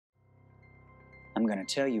I'm going to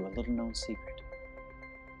tell you a little known secret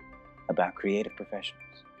about creative professionals.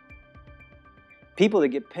 People that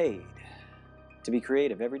get paid to be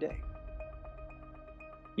creative every day.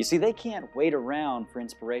 You see, they can't wait around for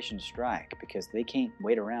inspiration to strike because they can't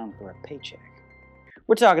wait around for a paycheck.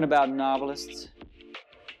 We're talking about novelists,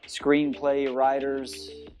 screenplay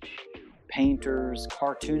writers, painters,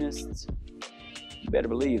 cartoonists. You better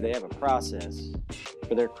believe they have a process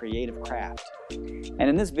for their creative craft. And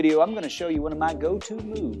in this video, I'm going to show you one of my go-to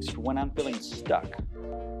moves for when I'm feeling stuck.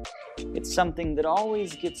 It's something that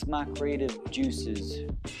always gets my creative juices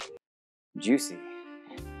juicy.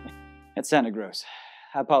 That sounded gross.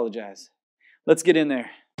 I apologize. Let's get in there.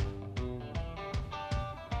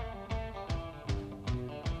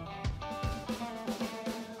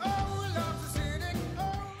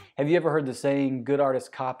 Have you ever heard the saying, good artists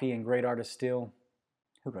copy and great artists steal?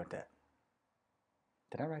 Who wrote that?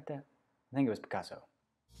 Did I write that? I think it was Picasso.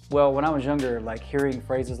 Well, when I was younger, hearing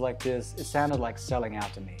phrases like this, it sounded like selling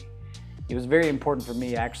out to me. It was very important for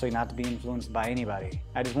me actually not to be influenced by anybody.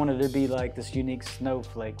 I just wanted to be like this unique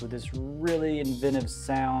snowflake with this really inventive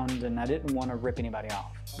sound, and I didn't want to rip anybody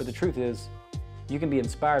off. But the truth is, you can be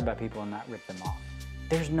inspired by people and not rip them off.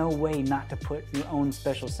 There's no way not to put your own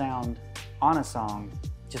special sound on a song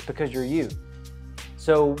just because you're you.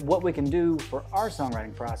 So what we can do for our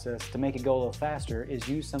songwriting process to make it go a little faster is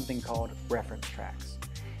use something called reference tracks.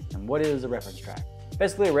 And what is a reference track?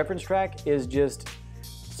 Basically, a reference track is just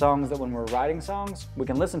songs that when we're writing songs, we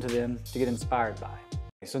can listen to them to get inspired by.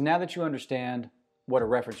 So now that you understand what a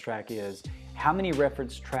reference track is, how many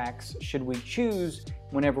reference tracks should we choose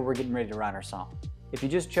whenever we're getting ready to write our song? If you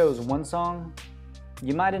just chose one song,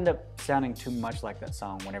 you might end up sounding too much like that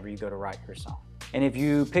song whenever you go to write your song. And if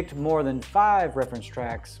you picked more than 5 reference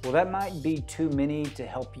tracks, well, that might be too many to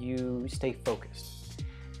help you stay focused.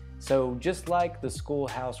 So just like the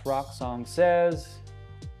Schoolhouse Rock song says,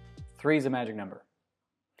 3 is a magic number.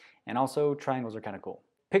 And also, triangles are kind of cool.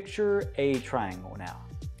 Picture a triangle now,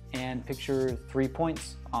 and picture 3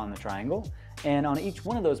 points on the triangle, and on each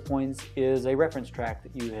one of those points is a reference track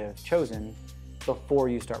that you have chosen before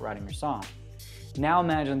you start writing your song. Now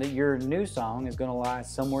imagine that your new song is going to lie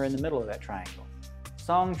somewhere in the middle of that triangle.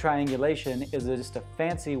 Song triangulation is just a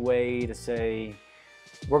fancy way to say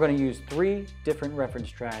we're going to use 3 different reference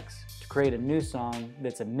tracks to create a new song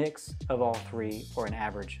that's a mix of all 3 or an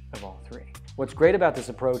average of all 3. What's great about this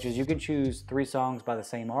approach is you can choose 3 songs by the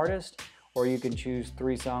same artist, or you can choose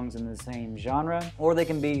 3 songs in the same genre, or they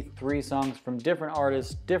can be 3 songs from different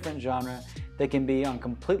artists, different genre. They can be on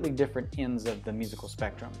completely different ends of the musical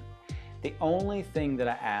spectrum. The only thing that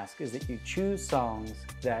I ask is that you choose songs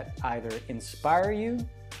that either inspire you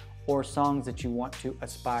or songs that you want to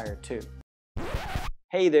aspire to.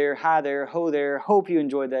 Hey there, hi there, ho there, hope you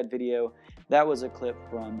enjoyed that video. That was a clip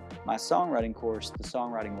from my songwriting course, the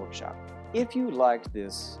Songwriting Workshop. If you liked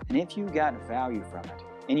this, and if you got value from it,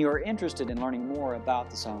 and you are interested in learning more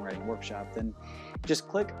about the Songwriting Workshop, then just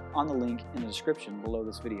click on the link in the description below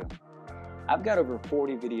this video. I've got over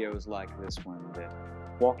 40 videos like this one that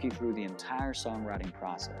walk you through the entire songwriting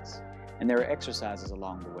process, and there are exercises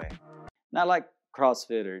along the way. Not like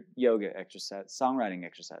CrossFit or yoga exercise, songwriting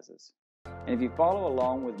exercises. And if you follow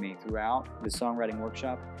along with me throughout the Songwriting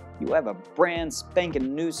Workshop, you have a brand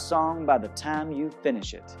spanking new song by the time you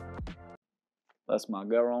finish it. That's my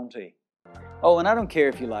guarantee. Oh, and I don't care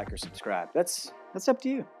if you like or subscribe. That's up to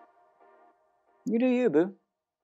you. You do you, boo.